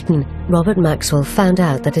 In Britain, Robert Maxwell found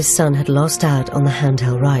out that his son had lost out on the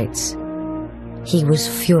handheld rights. He was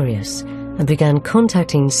furious and began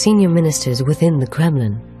contacting senior ministers within the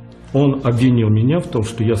Kremlin. Он обвинил меня в том,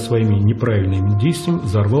 что я своими неправильными действиями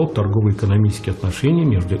взорвал торгово-экономические отношения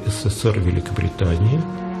между СССР и Великобританией.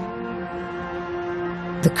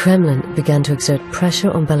 The Kremlin began to exert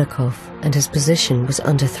pressure on Belikov, and his position was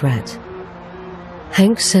under threat.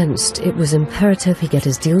 Hank sensed it was imperative he get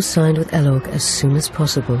his deal signed with Elorg as soon as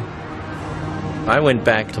possible. I went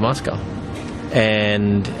back to Moscow,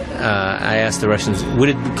 and I asked the Russians, would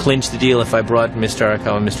it clinch the deal if I brought Mr.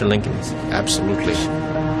 Arakawa and Mr. Lincoln? Absolutely.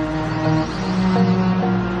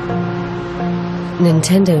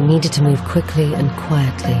 Nintendo needed to move quickly and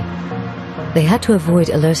quietly. They had to avoid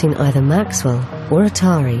alerting either Maxwell or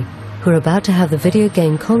Atari, who were about to have the video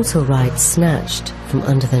game console rights snatched from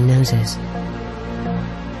under their noses.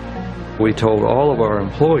 We told all of our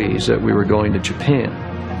employees that we were going to Japan,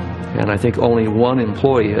 and I think only one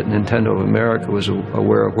employee at Nintendo of America was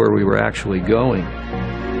aware of where we were actually going.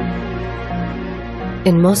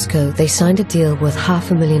 In Moscow, they signed a deal worth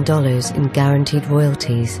 $500,000 in guaranteed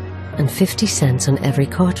royalties and 50 cents on every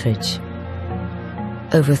cartridge.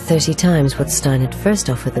 Over 30 times what Stein had first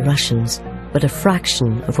offered the Russians, but a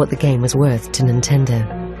fraction of what the game was worth to Nintendo.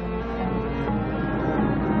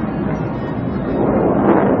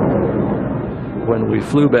 When we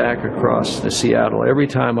flew back across to Seattle, every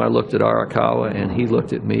time I looked at Arakawa and he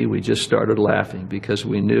looked at me, we just started laughing because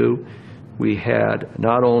we knew we had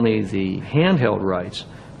not only the handheld rights,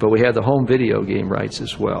 but we had the home video game rights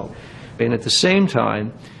as well. And at the same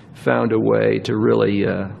time, found a way to really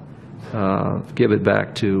give it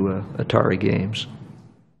back to Atari Games.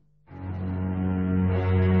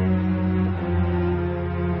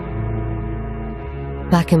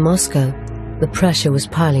 Back in Moscow, the pressure was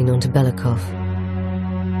piling onto Belikov.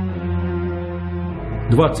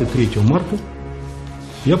 23 марта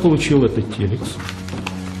я получил этот телекс.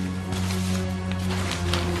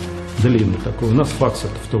 Длинный такой. У нас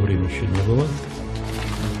факса-то в то время еще не было.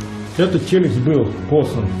 Этот телекс был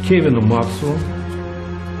послан Кевину Максу,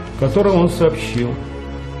 в котором он сообщил,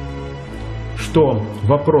 что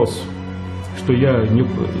вопрос, что я не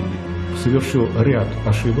совершил ряд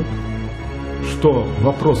ошибок, что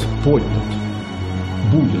вопрос поднят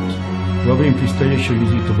будет во время предстоящего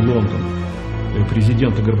визита в Лондон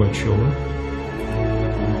президента Горбачева.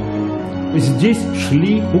 Здесь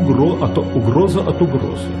шли угроза от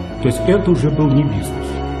угрозы. То есть это уже был не бизнес.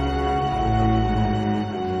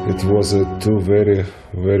 It was two very,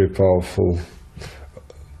 very powerful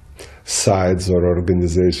sides or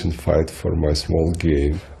organization fight for my small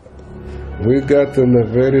game. We got in a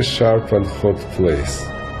very sharp and hot place.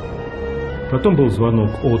 Потом был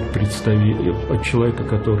звонок от человека,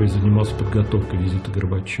 который занимался подготовкой визита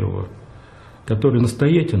Горбачева, который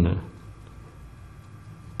настоятельно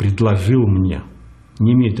предложил мне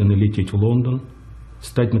немедленно лететь в Лондон,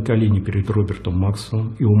 стать на колени перед Робертом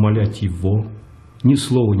Максом и умолять его ни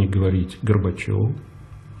слова не говорить Горбачеву,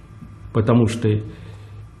 потому что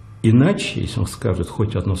иначе, если он скажет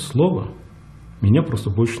хоть одно слово, меня просто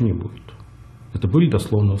больше не будет. Это были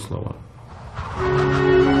дословные слова.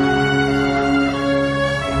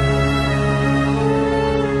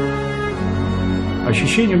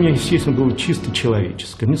 Ощущение у меня, естественно, было чисто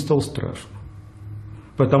человеческое. Мне стало страшно.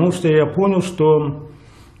 Потому что я понял, что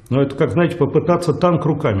это как, знаете, попытаться танк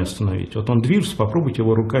руками остановить. Вот он движется, попробуйте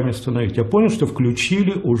его руками остановить. Я понял, что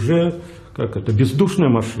включили уже, бездушную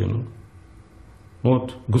машину.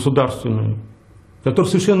 Вот, государственную. Которая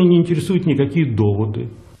совершенно не интересует никакие доводы.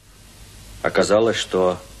 Оказалось,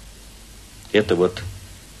 что это вот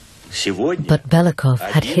сегодня... But Belikov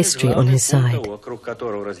had history on his side.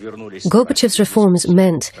 Gorbachev's reforms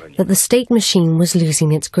meant that the state machine was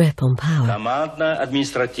losing its grip on power.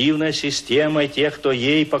 Командно-административная система тех, кто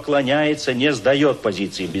ей поклоняется, не сдает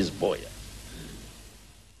позиции без боя.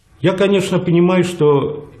 Я, конечно, понимаю,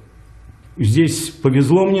 что здесь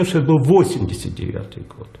повезло мне, что это был 89-й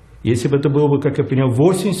год. Если бы это было бы, как я понял,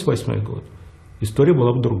 88-й год, история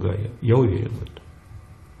была бы другая. Я уверен в этом.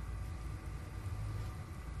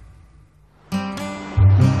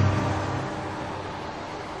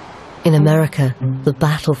 In America, the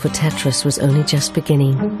battle for Tetris was only just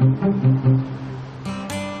beginning.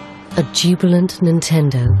 A jubilant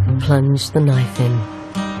Nintendo plunged the knife in.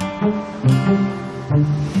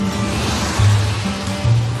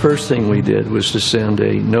 First thing we did was to send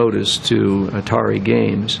a notice to Atari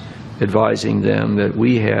Games advising them that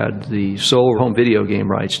we had the sole home video game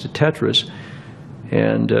rights to Tetris,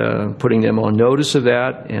 and putting them on notice of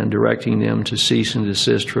that and directing them to cease and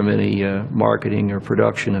desist from any marketing or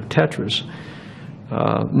production of Tetris,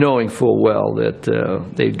 knowing full well that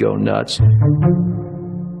they'd go nuts.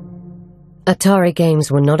 Atari Games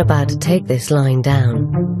were not about to take this lying down.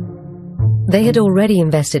 They had already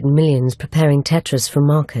invested millions preparing Tetris for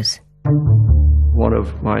market. One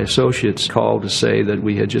of my associates called to say that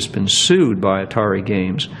we had just been sued by Atari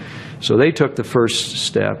Games. So they took the first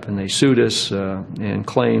step and they sued us and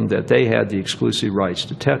claimed that they had the exclusive rights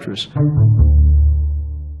to Tetris.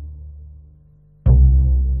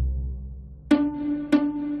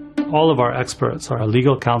 All of our experts, our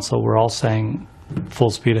legal counsel, were all saying full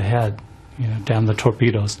speed ahead, damn the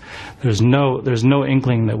torpedoes. There's no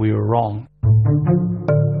inkling that we were wrong.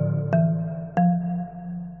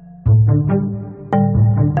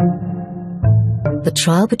 The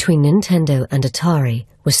trial between Nintendo and Atari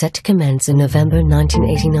was set to commence in November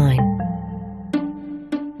 1989.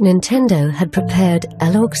 Nintendo had prepared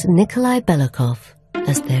Elorg's Nikolai Belikov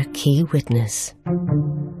as their key witness.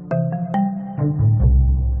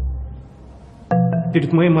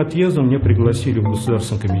 Перед моим отъездом меня пригласили в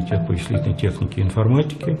Государственный комитет по вычислительной технике и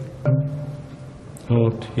информатике.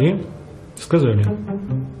 И сказали,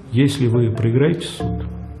 если вы проиграете суд,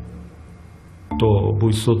 то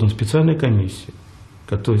будет создана специальная комиссия,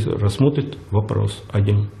 который рассмотрит вопрос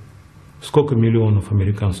один. Сколько миллионов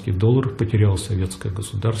американских долларов потеряло советское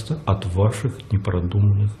государство от ваших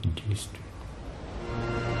непродуманных действий?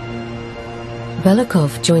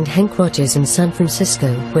 Belikov joined Hank Rogers in San Francisco,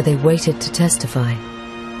 where they waited to testify.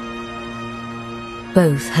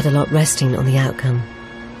 Both had a lot resting on the outcome.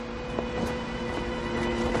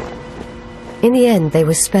 In the end, they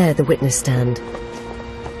were spared the witness stand.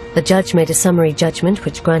 The judge made a summary judgment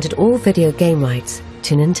which granted all video game rights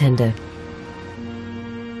to Nintendo.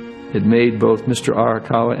 It made both Mr.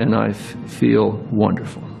 Arakawa and I feel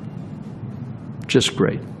wonderful. Just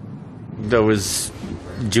great. There was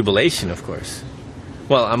jubilation, of course.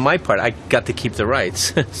 Well, on my part, I got to keep the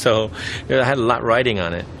rights, so I had a lot riding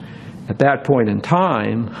on it. At that point in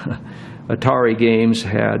time, Atari games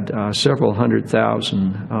had several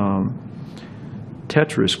 100,000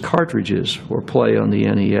 Tetris cartridges for play on the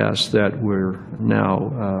NES that were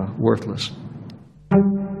now worthless.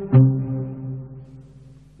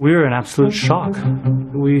 We were in absolute shock.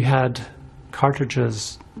 We had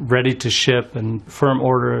cartridges ready to ship and firm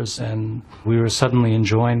orders, and we were suddenly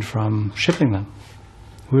enjoined from shipping them.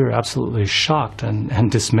 We were absolutely shocked and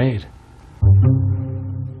dismayed.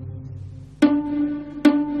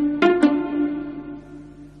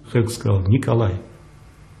 Хэнк сказал: Николай,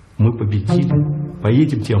 мы победили.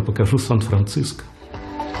 Поедем, я вам покажу Сан-Франциско.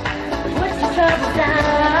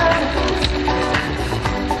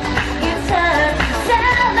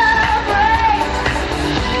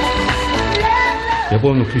 Я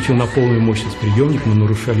помню, включил на полную мощность приемник, мы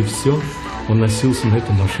нарушали все. Он носился на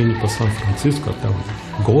этой машине по Сан-Франциско, а там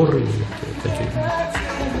горы такие.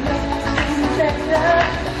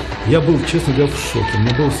 Я был, честно говоря, в шоке.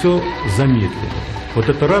 Мне было все замедлено. Вот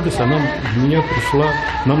эта радость, она для меня пришла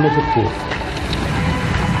намного позже.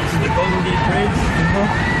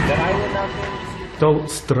 Стал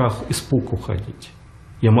страх, испуг уходить.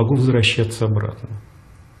 Я могу возвращаться обратно.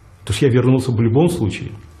 Потому что я вернулся в любом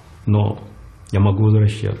случае, но я могу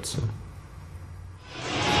возвращаться.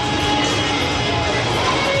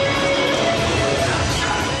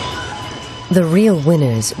 The real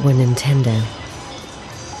winners were Nintendo.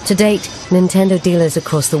 To date, Nintendo dealers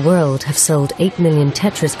across the world have sold 8 million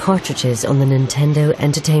Tetris cartridges on the Nintendo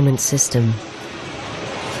Entertainment System.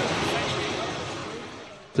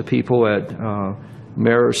 The people at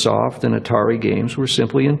Mirrorsoft and Atari Games were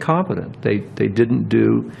simply incompetent. They didn't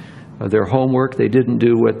do their homework, they didn't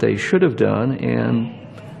do what they should have done, and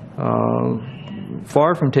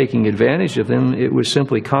far from taking advantage of them, it was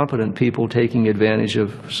simply competent people taking advantage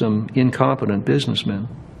of some incompetent businessmen.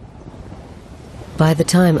 By the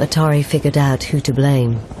time Atari figured out who to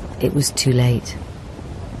blame, it was too late.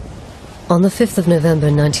 On the 5th of November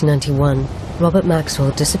 1991, Robert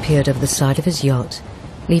Maxwell disappeared over the side of his yacht,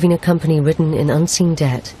 leaving a company ridden in unseen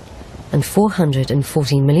debt and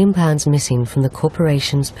 £440 million missing from the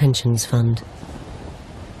corporation's pensions fund.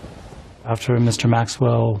 After Mr.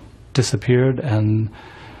 Maxwell disappeared, and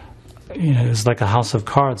it was like a house of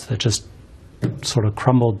cards that just sort of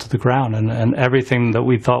crumbled to the ground, and everything that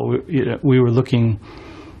we thought we were looking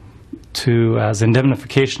to as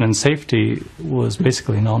indemnification and safety was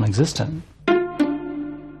basically non-existent.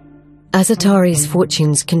 As Atari's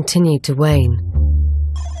fortunes continued to wane,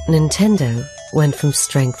 Nintendo went from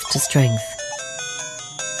strength to strength.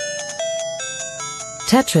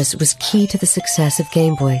 Tetris was key to the success of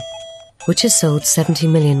Game Boy, which has sold 70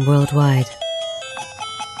 million worldwide.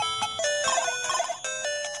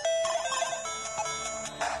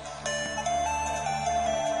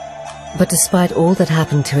 But despite all that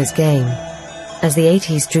happened to his game, as the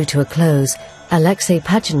 80s drew to a close, Alexei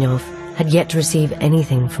Pajitnov had yet to receive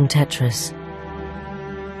anything from Tetris.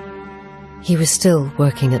 He was still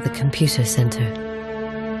working at the computer center.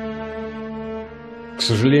 К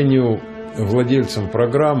сожалению, владельцем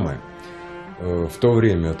программы, в то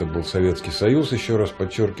время это был Советский Союз, еще раз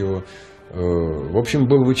подчеркиваю, в общем,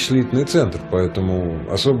 был вычислительный центр,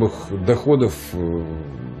 поэтому особых доходов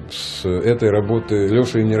с этой работы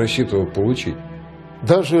Леша и не рассчитывал получить.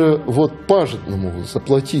 Даже вот Пажитному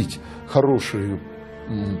заплатить хорошую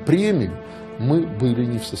премию мы были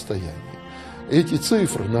не в состоянии. Эти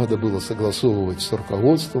цифры надо было согласовывать с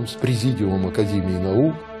руководством, с президиумом Академии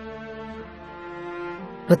наук.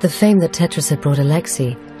 But the fame that Tetris had brought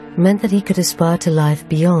Alexei meant that he could aspire to life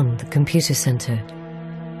beyond the computer center.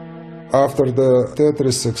 After the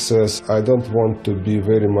Tetris success, I don't want to be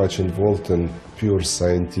very much involved in pure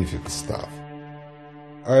scientific stuff.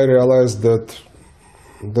 I realized that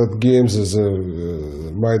games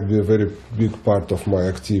might be a very big part of my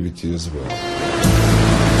activity as well.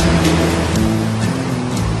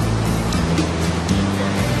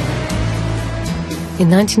 In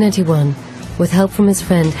 1991, with help from his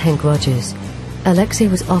friend Hank Rogers, Alexei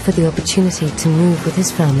was offered the opportunity to move with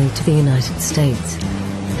his family to the United States.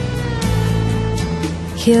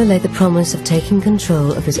 Here lay the promise of taking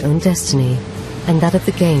control of his own destiny and that of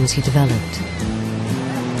the games he developed.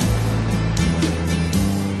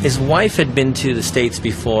 His wife had been to the States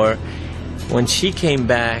before. When she came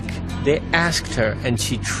back, they asked her, and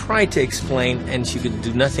she tried to explain, and she could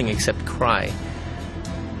do nothing except cry.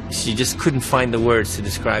 She just couldn't find the words to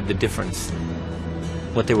describe the difference,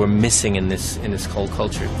 what they were missing in this whole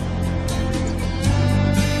culture.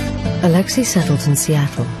 Alexei settled in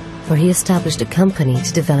Seattle, where he established a company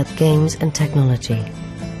to develop games and technology.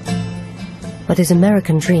 But his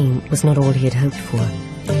American dream was not all he had hoped for.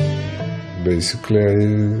 Basically,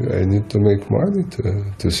 I need to make money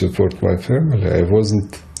to support my family. I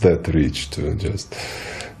wasn't that rich to just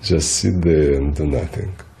sit there and do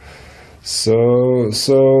nothing. So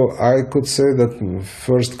I could say that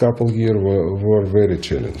first couple years were very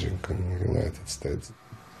challenging in the United States.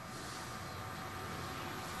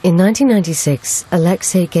 In 1996,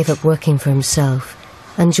 Alexei gave up working for himself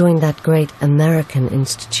and joined that great American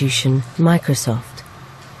institution, Microsoft,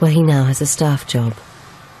 where he now has a staff job.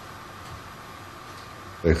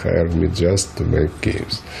 They hired me just to make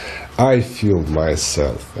games. I feel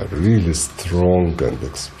myself a really strong and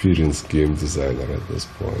experienced game designer at this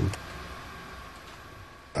point.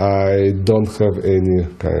 I don't have any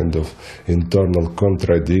kind of internal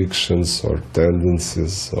contradictions or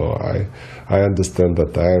tendencies, so I understand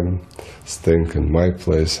that I'm staying in my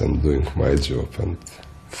place and doing my job and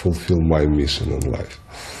fulfill my mission in life.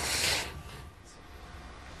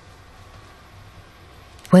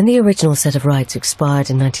 When the original set of rights expired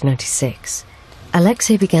in 1996,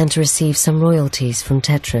 Alexei began to receive some royalties from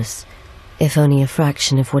Tetris, if only a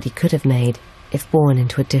fraction of what he could have made if born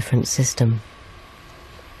into a different system.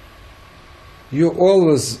 You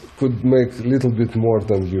always could make a little bit more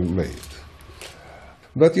than you made.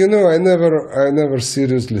 But you know, I never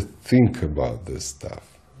seriously think about this stuff.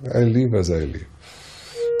 I live as I live.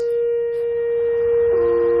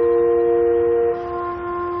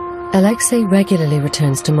 Alexei regularly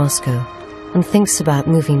returns to Moscow and thinks about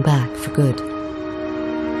moving back for good.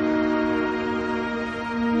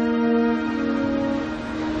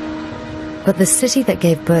 But the city that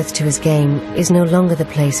gave birth to his game is no longer the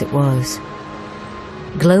place it was.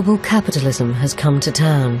 Global capitalism has come to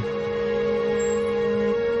town.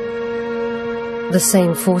 The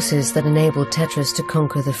same forces that enabled Tetris to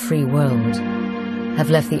conquer the free world have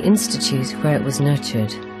left the institute where it was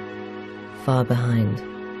nurtured far behind.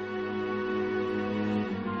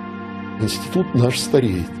 Институт наш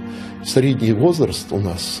стареет. Средний возраст у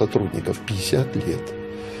нас сотрудников 50 лет.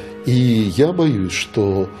 И я боюсь,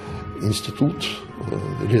 что институт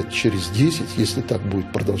лет через 10, если так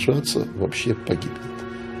будет продолжаться, вообще погибнет.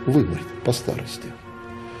 Вымрет по старости.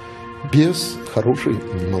 Без хорошей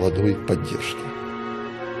молодой поддержки.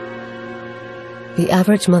 The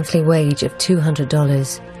average monthly wage of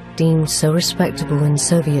 $200, deemed so respectable in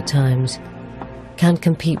Soviet times, can't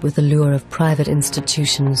compete with the lure of private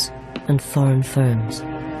institutions and foreign firms.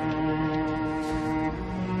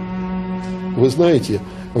 Вы знаете,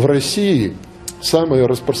 в России самая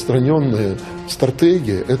распространенная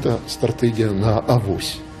стратегия – это стратегия на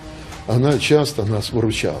авось. Она часто нас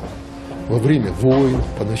выручала. Во время войн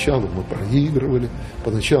поначалу мы проигрывали,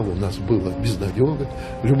 поначалу у нас было безнадега.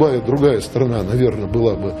 Любая другая страна, наверное,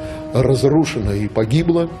 была бы разрушена и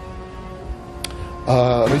погибла.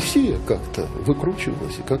 А Россия как-то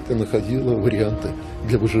выкручивалась и как-то находила варианты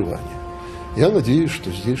для выживания. Я надеюсь, что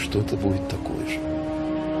здесь что-то будет такое же.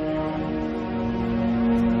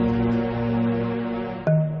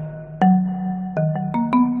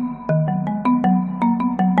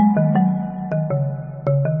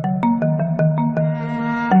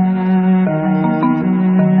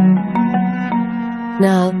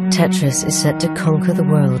 Now, Tetris is set to conquer the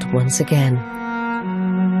world once again.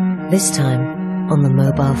 This time on the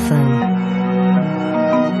mobile phone.